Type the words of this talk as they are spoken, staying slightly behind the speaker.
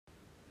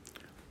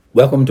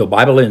Welcome to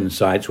Bible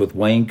Insights with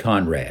Wayne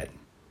Conrad.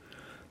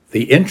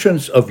 The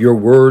entrance of your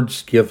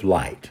words give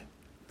light.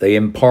 They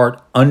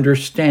impart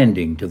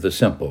understanding to the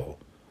simple.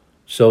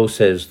 So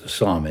says the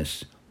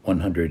Psalmist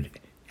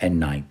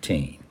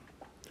 119.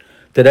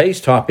 Today's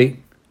topic,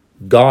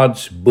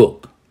 God's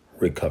Book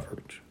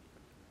Recovered.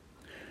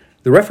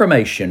 The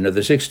Reformation of the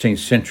 16th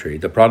century,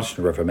 the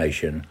Protestant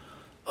Reformation,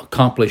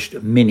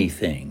 accomplished many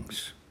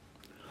things.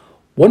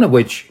 One of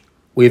which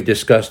we have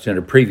discussed in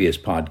a previous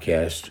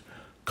podcast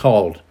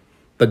called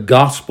The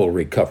Gospel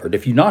Recovered.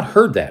 If you've not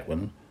heard that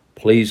one,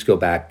 please go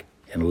back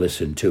and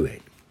listen to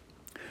it.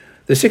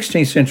 The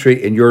 16th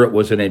century in Europe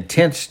was an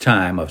intense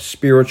time of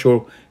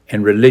spiritual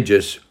and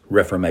religious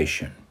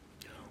reformation.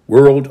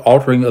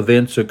 World-altering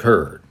events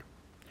occurred.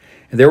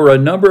 And there were a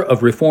number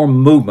of reform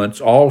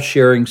movements, all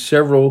sharing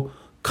several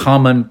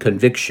common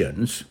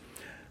convictions.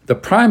 The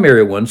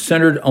primary one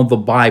centered on the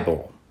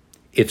Bible,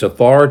 its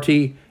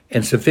authority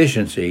and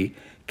sufficiency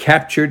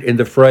captured in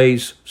the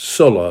phrase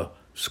sola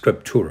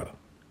scriptura.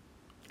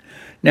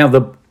 Now,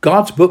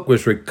 God's book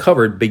was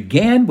recovered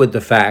began with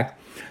the fact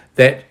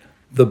that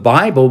the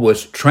Bible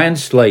was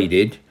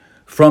translated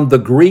from the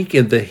Greek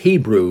and the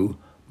Hebrew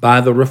by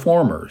the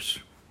reformers.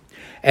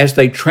 As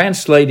they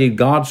translated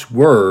God's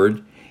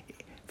word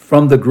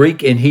from the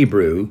Greek and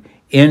Hebrew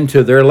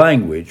into their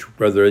language,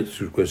 whether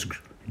it was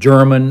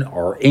German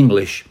or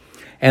English,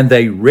 and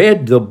they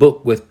read the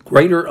book with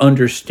greater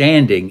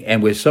understanding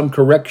and with some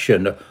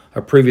correction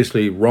of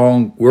previously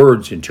wrong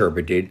words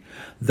interpreted,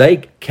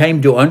 they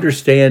came to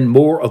understand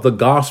more of the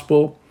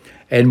gospel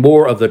and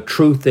more of the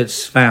truth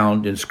that's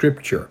found in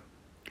Scripture.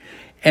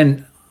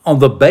 And on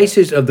the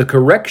basis of the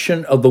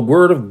correction of the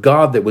Word of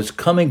God that was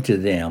coming to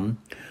them,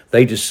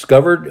 they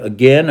discovered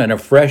again and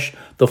afresh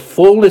the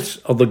fullness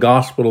of the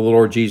gospel of the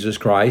Lord Jesus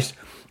Christ,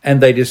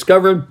 and they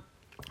discovered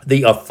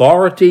the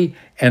authority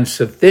and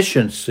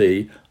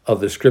sufficiency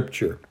of the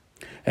Scripture.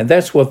 And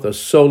that's what the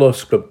sola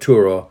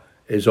scriptura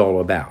is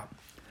all about.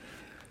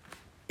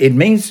 It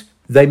means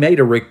they made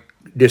a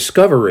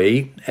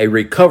recovery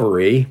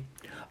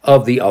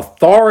of the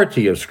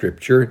authority of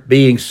Scripture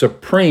being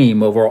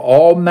supreme over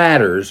all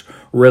matters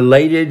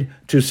related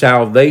to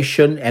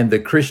salvation and the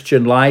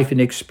Christian life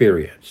and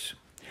experience.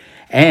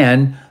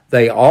 And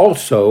they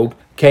also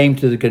came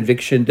to the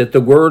conviction that the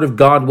Word of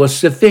God was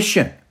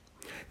sufficient.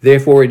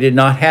 Therefore, it did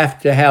not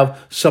have to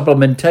have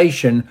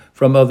supplementation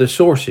from other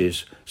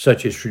sources,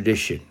 such as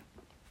tradition.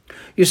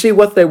 You see,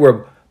 what they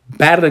were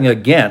battling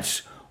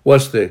against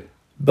was the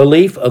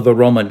belief of the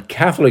Roman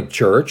Catholic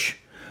Church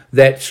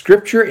that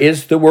Scripture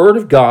is the Word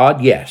of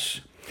God, yes,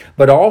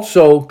 but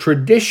also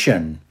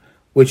tradition,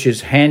 which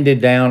is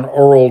handed down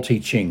oral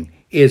teaching,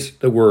 is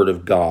the Word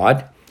of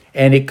God,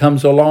 and it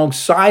comes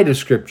alongside of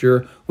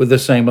Scripture with the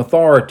same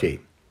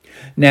authority.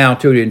 Now,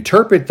 to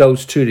interpret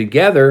those two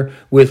together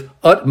with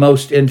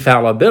utmost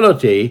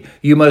infallibility,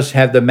 you must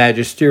have the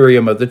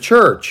magisterium of the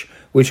church,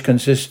 which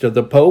consists of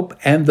the Pope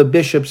and the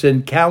bishops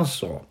in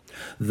council.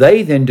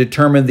 They then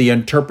determine the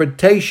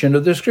interpretation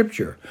of the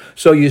Scripture.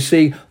 So you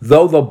see,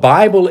 though the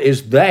Bible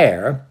is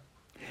there,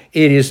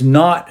 it is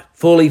not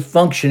fully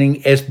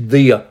functioning as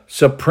the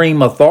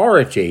supreme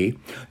authority,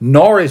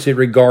 nor is it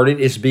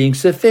regarded as being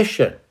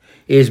sufficient.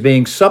 It is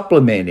being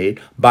supplemented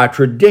by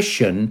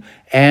tradition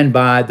and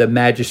by the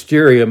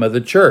magisterium of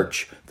the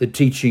church, the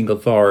teaching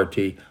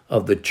authority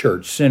of the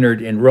church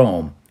centered in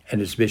Rome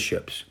and its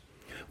bishops.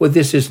 Well,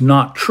 this is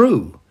not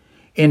true,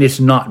 and it's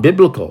not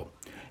biblical.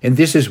 And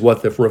this is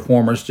what the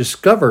reformers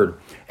discovered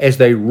as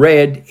they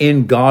read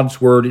in God's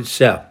Word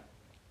itself.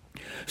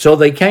 So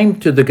they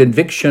came to the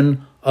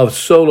conviction of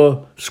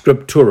sola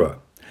scriptura.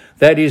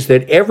 That is,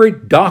 that every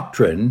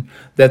doctrine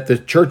that the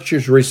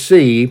churches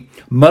receive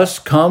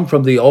must come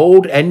from the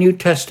Old and New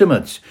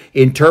Testaments,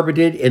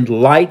 interpreted in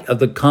light of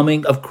the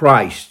coming of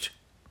Christ.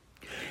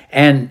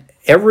 And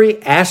every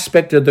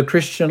aspect of the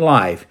Christian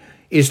life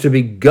is to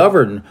be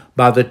governed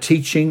by the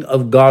teaching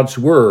of God's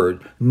Word,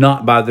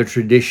 not by the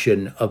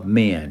tradition of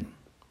men.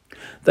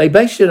 They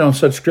based it on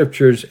such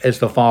scriptures as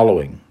the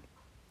following.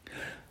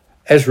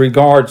 As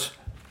regards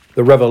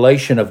the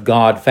revelation of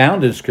God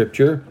found in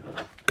Scripture,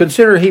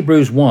 consider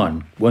Hebrews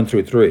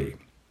 1:1-3.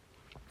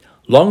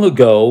 Long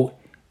ago,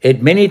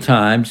 at many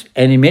times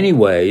and in many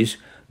ways,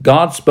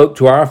 God spoke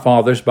to our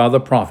fathers by the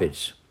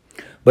prophets.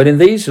 But in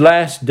these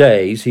last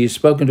days, he has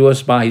spoken to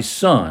us by his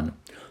Son,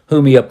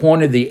 whom he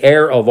appointed the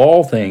heir of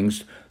all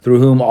things, through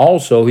whom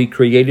also he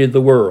created the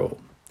world.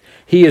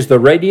 He is the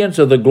radiance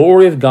of the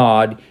glory of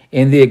God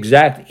in the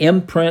exact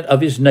imprint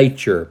of his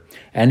nature,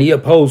 and he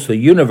upholds the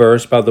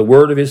universe by the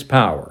word of his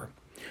power.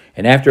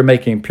 And after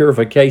making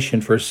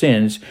purification for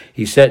sins,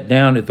 he sat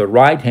down at the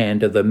right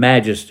hand of the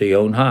Majesty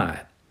on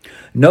high.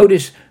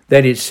 Notice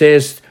that it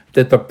says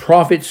that the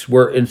prophets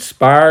were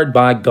inspired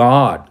by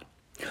God.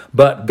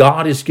 But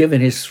God has given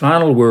his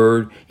final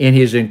word in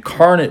his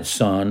incarnate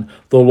Son,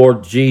 the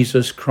Lord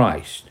Jesus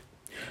Christ.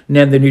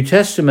 Now, the New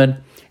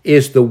Testament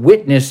is the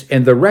witness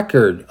and the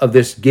record of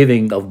this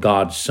giving of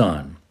God's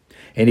Son,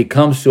 and it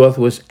comes to us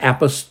with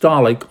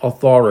apostolic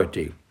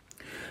authority.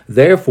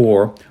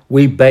 Therefore,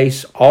 we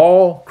base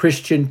all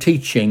Christian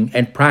teaching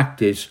and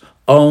practice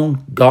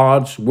on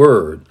God's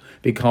Word,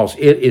 because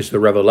it is the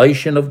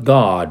revelation of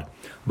God,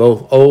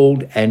 both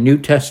Old and New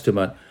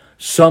Testament,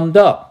 summed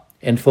up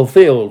and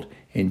fulfilled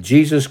in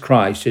Jesus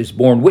Christ, is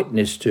borne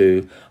witness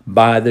to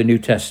by the New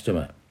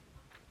Testament.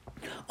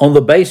 On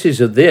the basis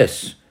of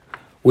this,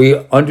 we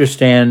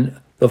understand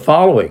the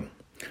following.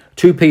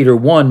 2 Peter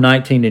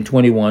 1:19 and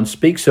 21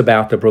 speaks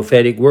about the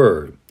prophetic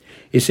word.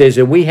 It says,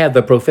 "And we have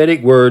the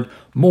prophetic word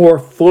more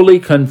fully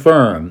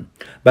confirmed,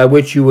 by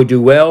which you would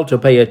do well to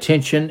pay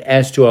attention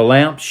as to a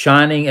lamp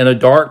shining in a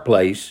dark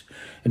place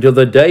until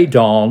the day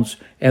dawns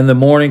and the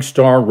morning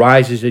star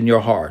rises in your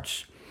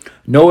hearts.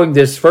 Knowing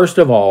this, first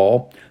of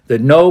all,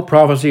 that no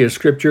prophecy of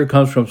Scripture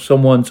comes from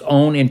someone's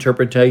own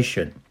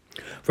interpretation.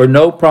 For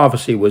no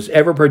prophecy was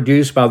ever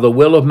produced by the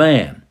will of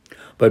man,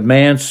 but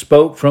man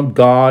spoke from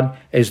God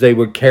as they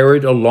were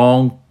carried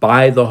along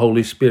by the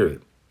Holy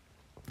Spirit."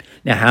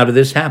 Now, how did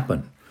this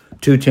happen?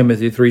 2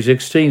 Timothy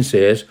 3:16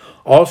 says,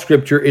 "All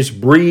Scripture is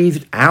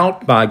breathed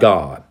out by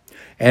God,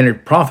 and is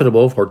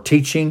profitable for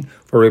teaching,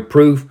 for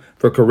reproof,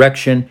 for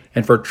correction,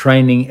 and for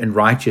training in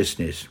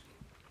righteousness."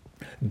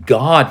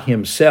 God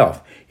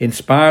himself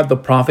inspired the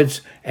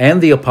prophets and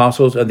the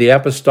apostles and the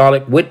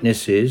apostolic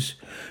witnesses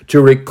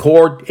to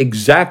record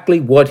exactly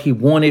what he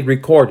wanted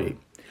recorded.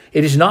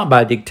 It is not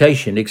by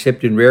dictation,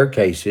 except in rare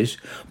cases,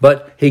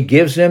 but he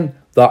gives them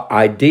the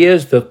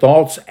ideas, the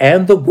thoughts,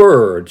 and the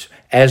words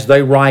as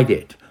they write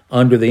it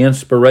under the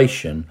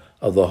inspiration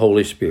of the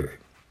Holy Spirit.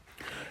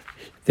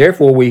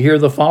 Therefore, we hear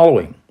the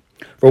following.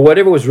 "For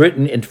whatever was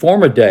written in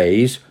former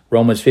days,"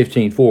 Romans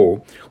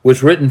 15:4,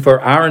 "was written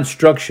for our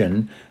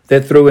instruction,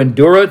 that through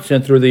endurance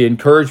and through the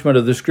encouragement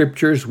of the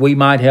Scriptures we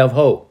might have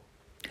hope."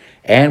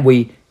 And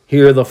we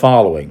hear the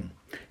following.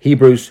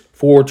 Hebrews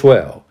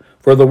 4:12,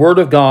 "For the word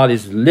of God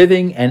is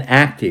living and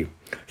active,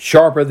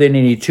 sharper than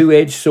any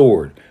two-edged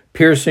sword,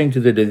 piercing to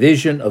the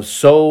division of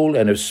soul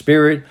and of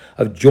spirit,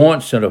 of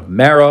joints and of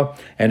marrow,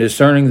 and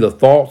discerning the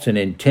thoughts and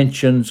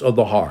intentions of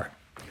the heart."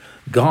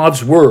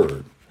 God's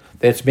word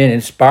that's been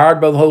inspired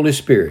by the Holy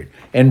Spirit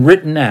and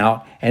written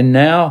out and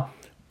now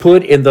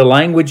put in the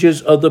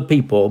languages of the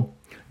people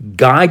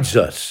guides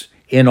us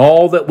in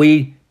all that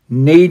we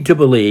need to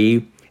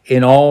believe,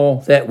 in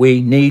all that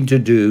we need to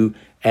do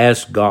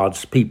as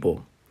God's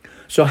people.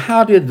 So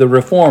how did the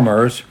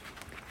Reformers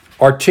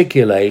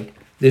articulate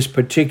this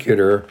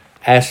particular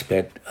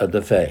aspect of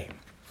the faith?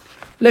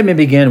 Let me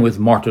begin with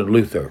Martin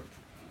Luther.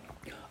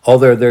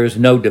 Although there is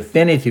no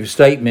definitive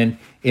statement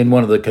in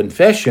one of the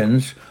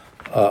confessions,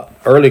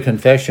 early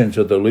confessions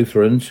of the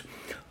Lutherans,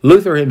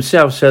 Luther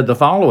himself said the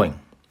following.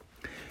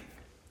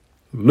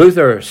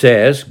 Luther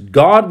says,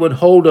 "God would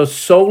hold us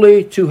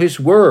solely to his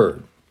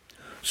word,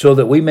 so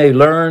that we may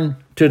learn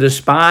to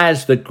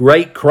despise the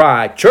great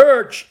cry,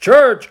 'Church,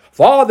 church,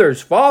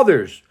 fathers,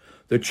 fathers.'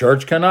 The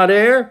church cannot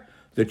err.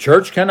 The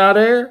church cannot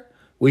err.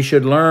 We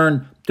should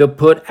learn to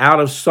put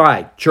out of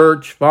sight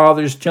church,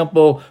 fathers,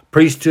 temple,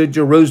 priesthood,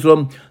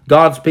 Jerusalem,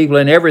 God's people,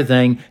 and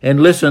everything,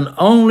 and listen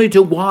only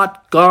to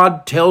what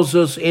God tells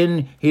us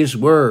in his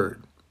word."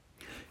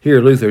 Here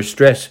Luther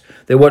stressed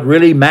that what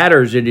really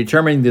matters in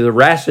determining the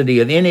veracity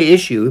of any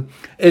issue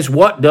is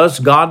what does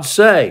God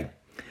say.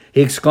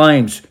 He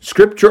exclaims,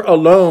 "Scripture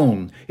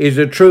alone is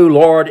the true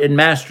Lord and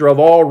Master of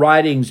all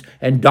writings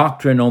and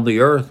doctrine on the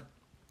earth."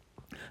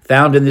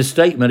 Found in this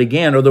statement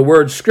again are the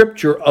words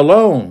 "Scripture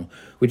alone,"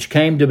 which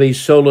came to be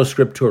sola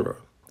scriptura.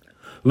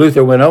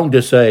 Luther went on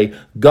to say,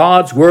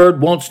 God's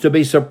word wants to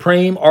be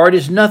supreme or it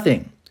is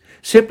nothing.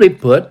 Simply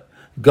put,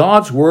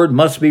 God's word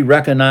must be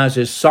recognized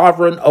as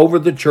sovereign over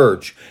the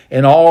church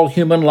and all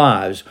human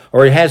lives,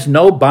 or it has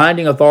no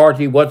binding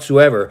authority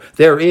whatsoever.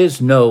 There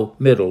is no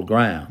middle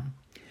ground.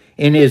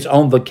 In his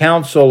On the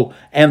Council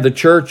and the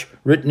Church,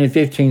 written in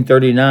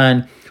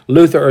 1539,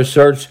 Luther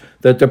asserts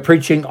that the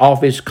preaching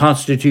office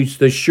constitutes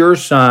the sure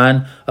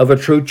sign of a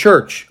true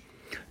church.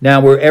 Now,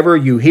 wherever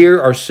you hear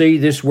or see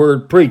this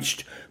word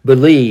preached,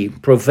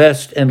 believe,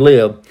 professed, and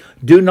live,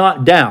 do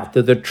not doubt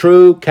that the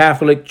true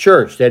Catholic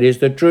Church, that is,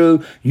 the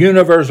true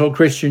universal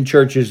Christian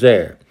church, is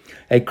there.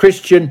 A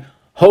Christian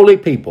holy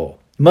people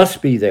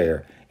must be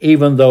there,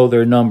 even though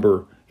their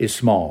number is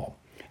small.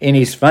 In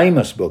his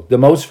famous book, the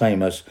most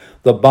famous,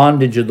 The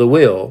Bondage of the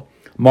Will,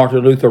 Martin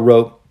Luther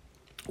wrote,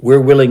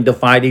 "We're willing to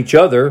fight each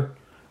other,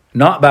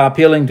 not by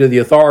appealing to the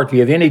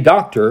authority of any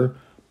doctor,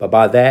 but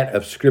by that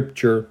of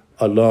Scripture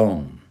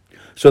alone."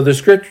 So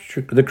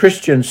the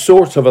Christian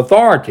source of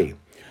authority,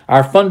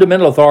 our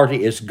fundamental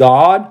authority, is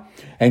God,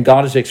 and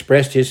God has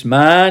expressed his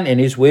mind and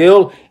his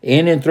will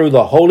in and through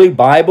the Holy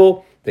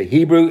Bible, the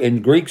Hebrew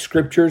and Greek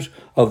scriptures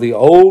of the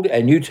Old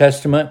and New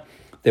Testament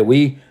that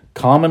we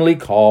commonly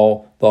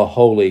call the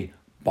Holy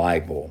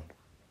Bible.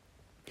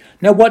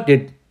 Now, what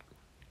did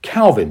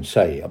Calvin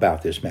say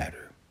about this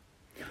matter?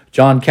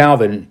 John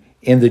Calvin,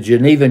 in the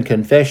Genevan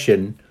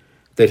Confession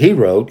that he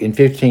wrote in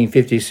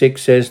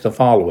 1556, says the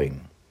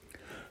following.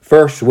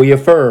 "First, we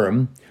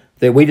affirm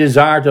that we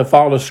desire to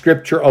follow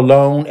Scripture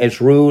alone as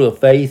rule of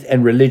faith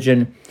and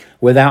religion,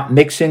 without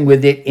mixing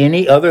with it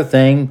any other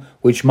thing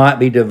which might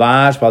be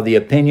devised by the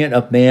opinion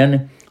of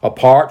men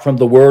apart from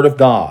the Word of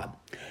God,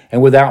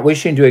 and without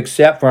wishing to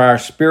accept for our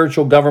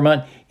spiritual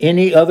government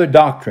any other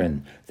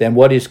doctrine than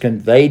what is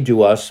conveyed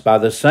to us by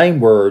the same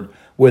Word,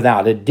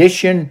 without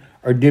addition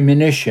or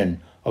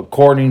diminution,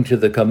 according to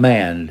the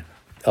command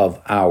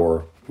of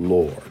our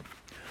Lord.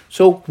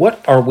 So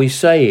what are we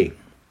saying?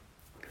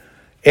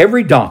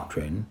 Every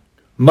doctrine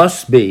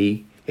must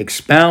be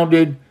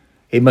expounded,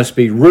 it must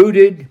be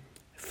rooted,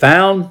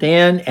 found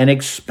in, and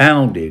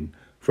expounded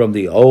from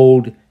the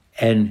Old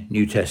and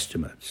New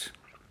Testaments.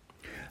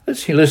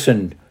 Let's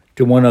listen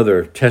to one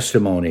other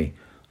testimony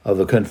of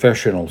a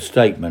confessional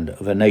statement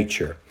of a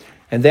nature,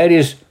 and that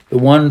is the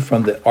one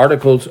from the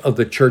Articles of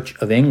the Church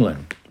of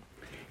England.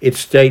 It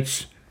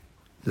states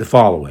the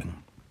following: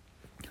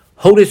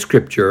 Holy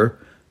Scripture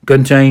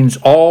contains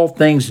all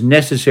things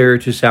necessary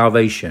to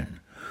salvation,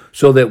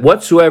 so that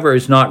whatsoever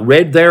is not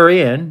read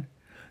therein,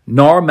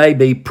 nor may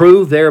be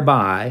proved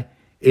thereby,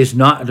 is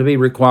not to be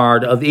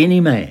required of any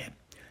man,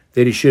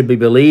 that it should be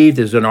believed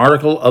as an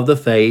article of the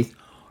faith,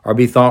 or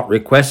be thought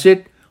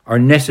requisite or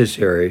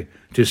necessary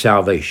to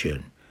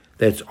salvation.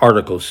 That's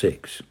Article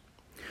 6.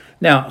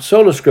 Now,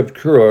 sola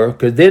scriptura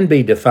could then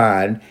be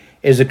defined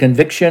as a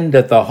conviction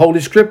that the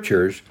Holy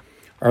Scriptures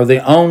are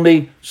the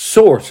only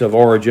source of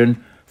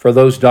origin for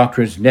those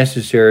doctrines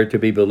necessary to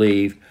be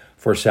believed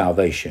for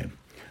salvation.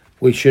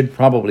 We should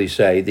probably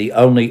say the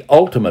only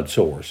ultimate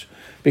source,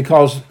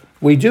 because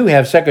we do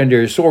have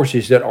secondary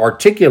sources that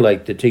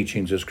articulate the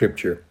teachings of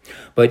Scripture,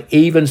 but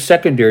even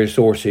secondary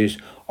sources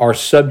are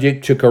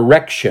subject to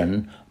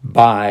correction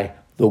by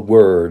the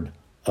Word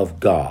of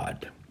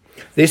God.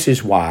 This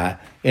is why,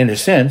 in a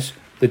sense,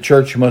 the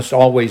church must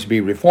always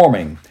be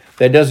reforming.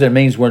 That doesn't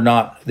mean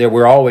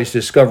we're always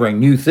discovering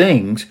new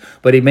things,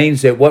 but it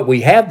means that what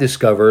we have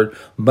discovered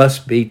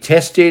must be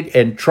tested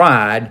and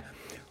tried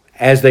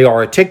as they are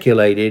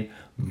articulated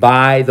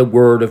by the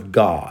Word of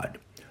God,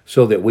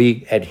 so that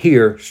we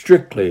adhere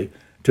strictly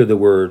to the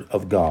Word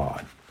of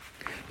God.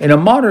 In a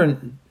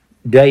modern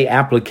day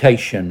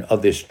application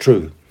of this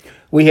truth,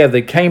 we have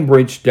the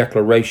Cambridge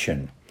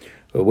Declaration,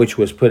 which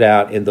was put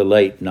out in the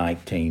late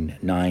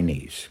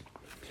 1990s.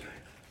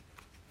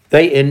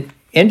 They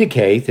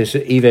indicate, this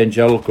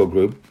evangelical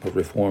group of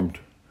Reformed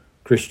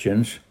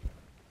Christians,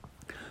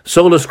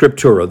 sola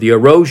scriptura, the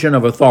erosion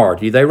of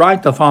authority. They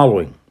write the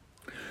following: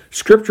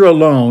 Scripture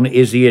alone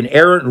is the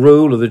inerrant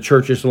rule of the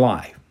church's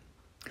life.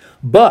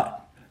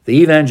 But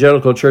the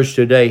evangelical church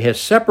today has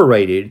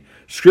separated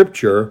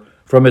Scripture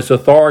from its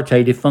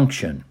authoritative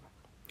function.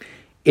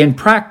 In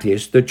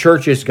practice, the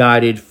church is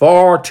guided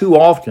far too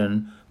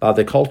often by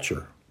the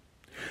culture.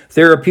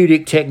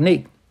 Therapeutic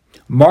technique,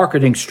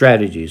 marketing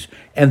strategies,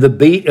 and the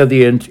beat of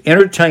the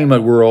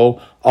entertainment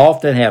world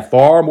often have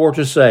far more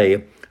to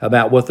say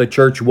about what the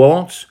church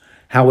wants,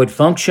 how it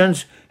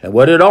functions, and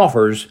what it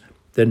offers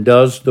than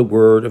does the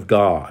Word of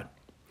God.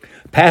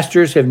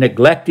 Pastors have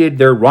neglected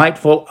their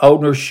rightful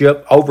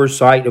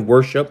oversight of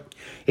worship,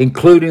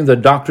 including the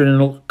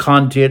doctrinal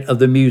content of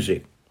the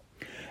music.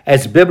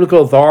 As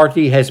biblical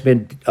authority has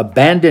been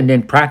abandoned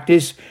in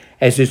practice,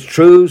 as its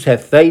truths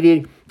have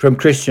faded from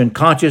Christian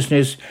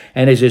consciousness,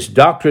 and as its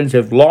doctrines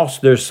have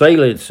lost their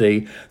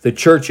saliency, the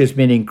church has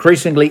been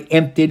increasingly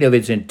emptied of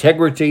its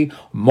integrity,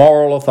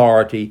 moral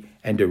authority,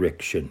 and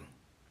direction.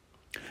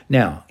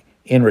 Now,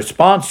 in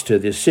response to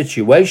this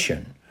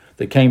situation,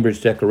 the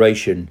Cambridge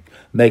Declaration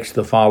makes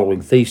the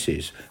following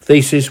theses.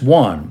 Thesis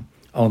 1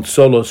 on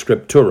sola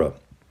scriptura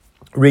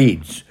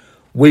reads,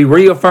 "We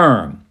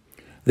reaffirm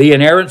the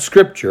inerrant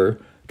Scripture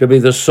to be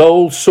the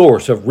sole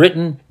source of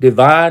written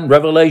divine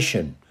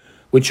revelation,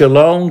 which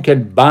alone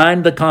can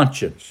bind the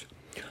conscience.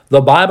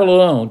 The Bible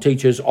alone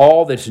teaches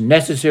all that's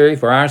necessary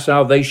for our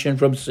salvation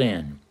from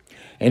sin,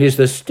 and is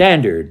the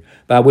standard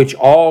by which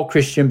all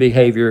Christian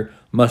behavior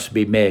must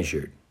be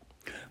measured.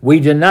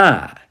 We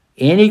deny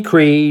any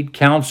creed,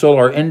 council,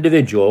 or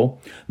individual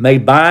may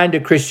bind a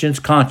Christian's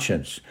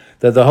conscience,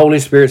 that the Holy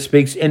Spirit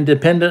speaks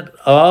independent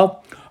of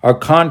or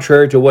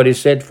contrary to what is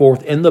set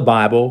forth in the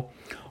Bible,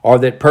 or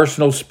that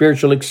personal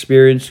spiritual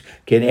experience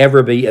can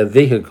ever be a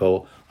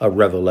vehicle of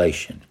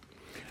revelation."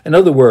 In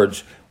other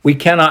words, we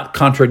cannot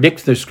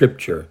contradict the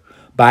Scripture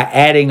by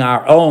adding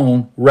our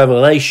own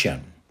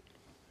revelation,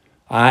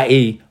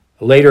 i.e.,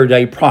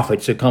 later-day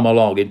prophets that come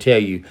along and tell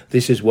you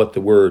this is what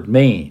the Word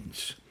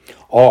means,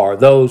 or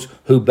those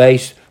who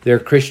base their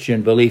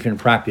Christian belief and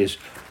practice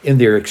in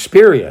their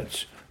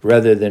experience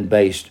rather than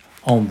based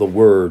on the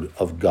Word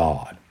of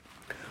God.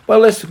 Well,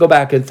 let's go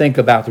back and think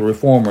about the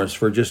Reformers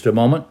for just a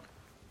moment,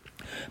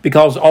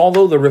 because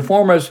although the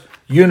Reformers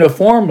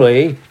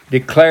uniformly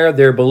declare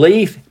their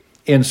belief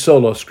in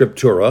sola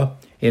scriptura,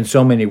 in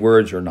so many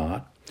words or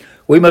not,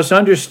 we must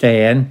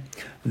understand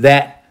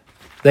that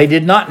they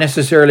did not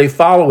necessarily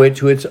follow it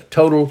to its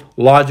total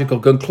logical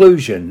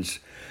conclusions.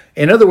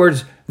 In other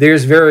words,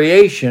 there's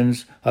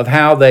variations of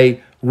how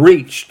they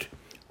reached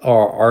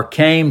or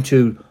came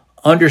to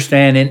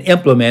understand and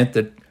implement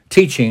the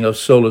teaching of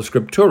sola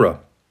scriptura.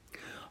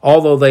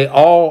 Although they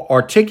all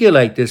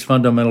articulate this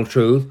fundamental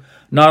truth,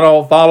 not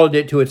all followed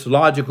it to its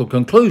logical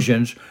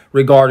conclusions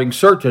regarding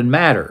certain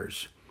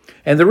matters.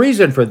 And the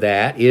reason for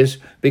that is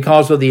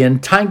because of the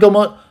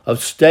entanglement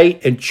of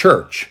state and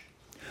church.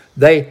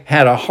 They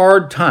had a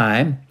hard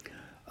time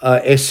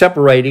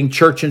separating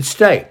church and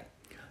state,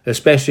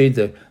 especially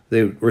the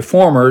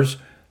reformers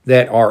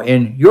that are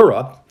in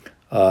Europe,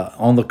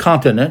 on the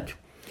continent,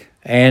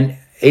 and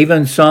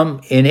even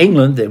some in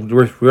England that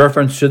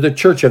reference to the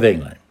Church of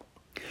England.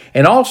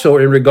 And also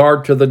in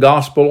regard to the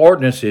gospel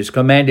ordinances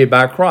commanded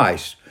by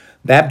Christ,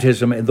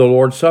 baptism and the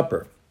Lord's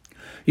Supper.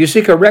 You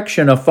see,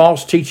 correction of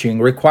false teaching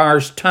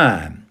requires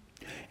time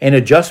and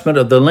adjustment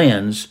of the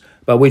lens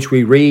by which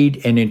we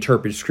read and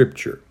interpret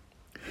Scripture.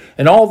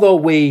 And although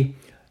we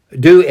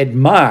do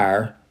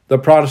admire the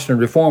Protestant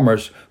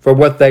reformers for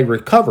what they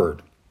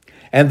recovered,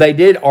 and they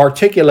did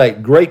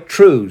articulate great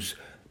truths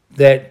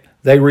that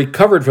they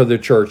recovered for the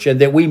church and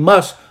that we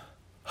must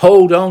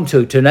hold on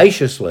to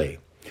tenaciously,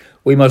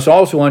 we must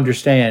also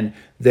understand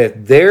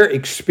that their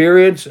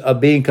experience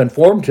of being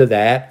conformed to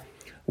that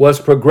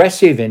was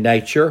progressive in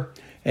nature,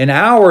 and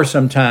ours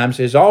sometimes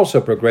is also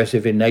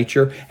progressive in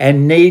nature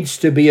and needs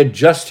to be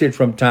adjusted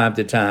from time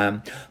to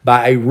time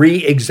by a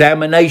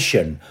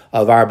re-examination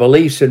of our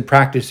beliefs and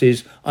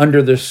practices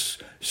under the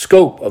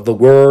scope of the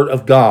Word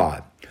of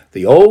God,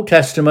 the Old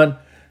Testament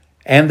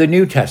and the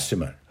New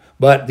Testament.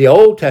 But the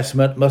Old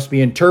Testament must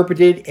be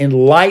interpreted in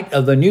light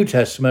of the New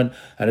Testament,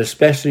 and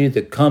especially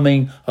the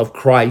coming of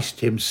Christ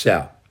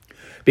himself.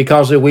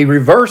 Because if we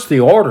reverse the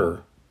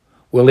order,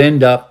 we'll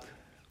end up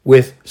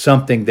with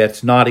something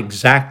that's not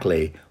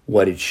exactly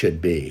what it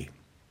should be.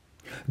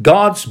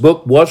 God's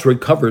book was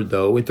recovered,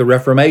 though, at the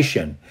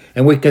Reformation,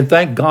 and we can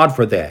thank God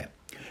for that.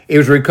 It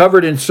was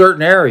recovered in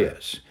certain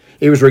areas.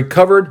 It was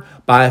recovered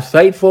by a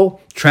faithful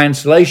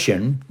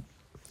translation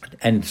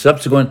and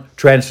subsequent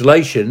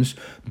translations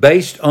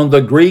based on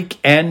the Greek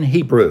and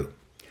Hebrew.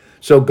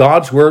 So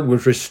God's word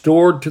was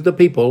restored to the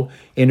people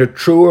in a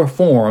truer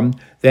form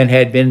than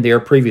had been there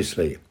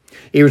previously.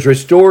 It was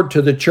restored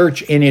to the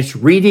church in its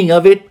reading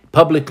of it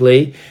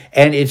publicly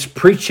and its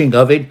preaching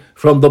of it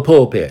from the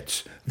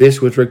pulpits.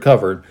 This was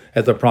recovered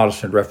at the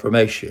Protestant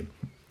Reformation.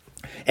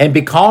 And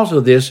because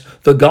of this,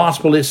 the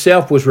gospel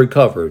itself was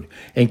recovered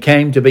and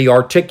came to be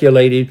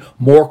articulated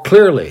more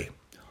clearly,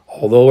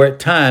 although at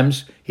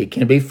times it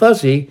can be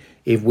fuzzy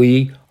if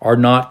we are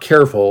not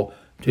careful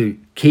to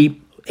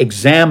keep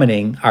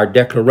examining our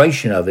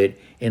declaration of it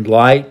in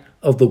light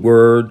of the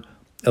Word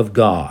of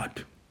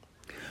God.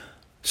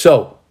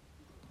 So,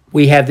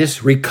 we have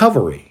this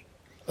recovery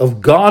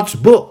of God's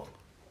book.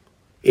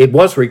 It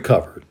was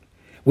recovered.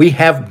 We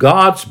have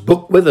God's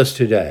book with us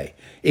today.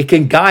 It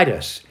can guide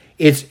us.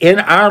 It's in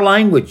our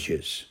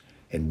languages,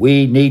 and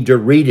we need to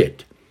read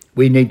it.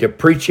 We need to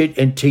preach it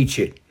and teach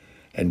it.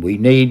 And we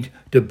need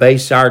to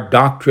base our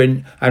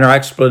doctrine and our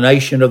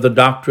explanation of the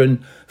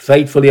doctrine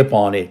faithfully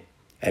upon it.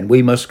 And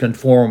we must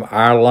conform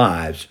our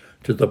lives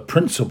to the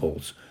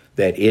principles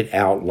that it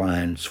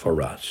outlines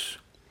for us.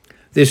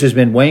 This has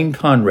been Wayne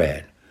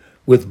Conrad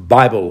with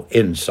Bible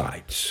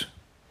Insights.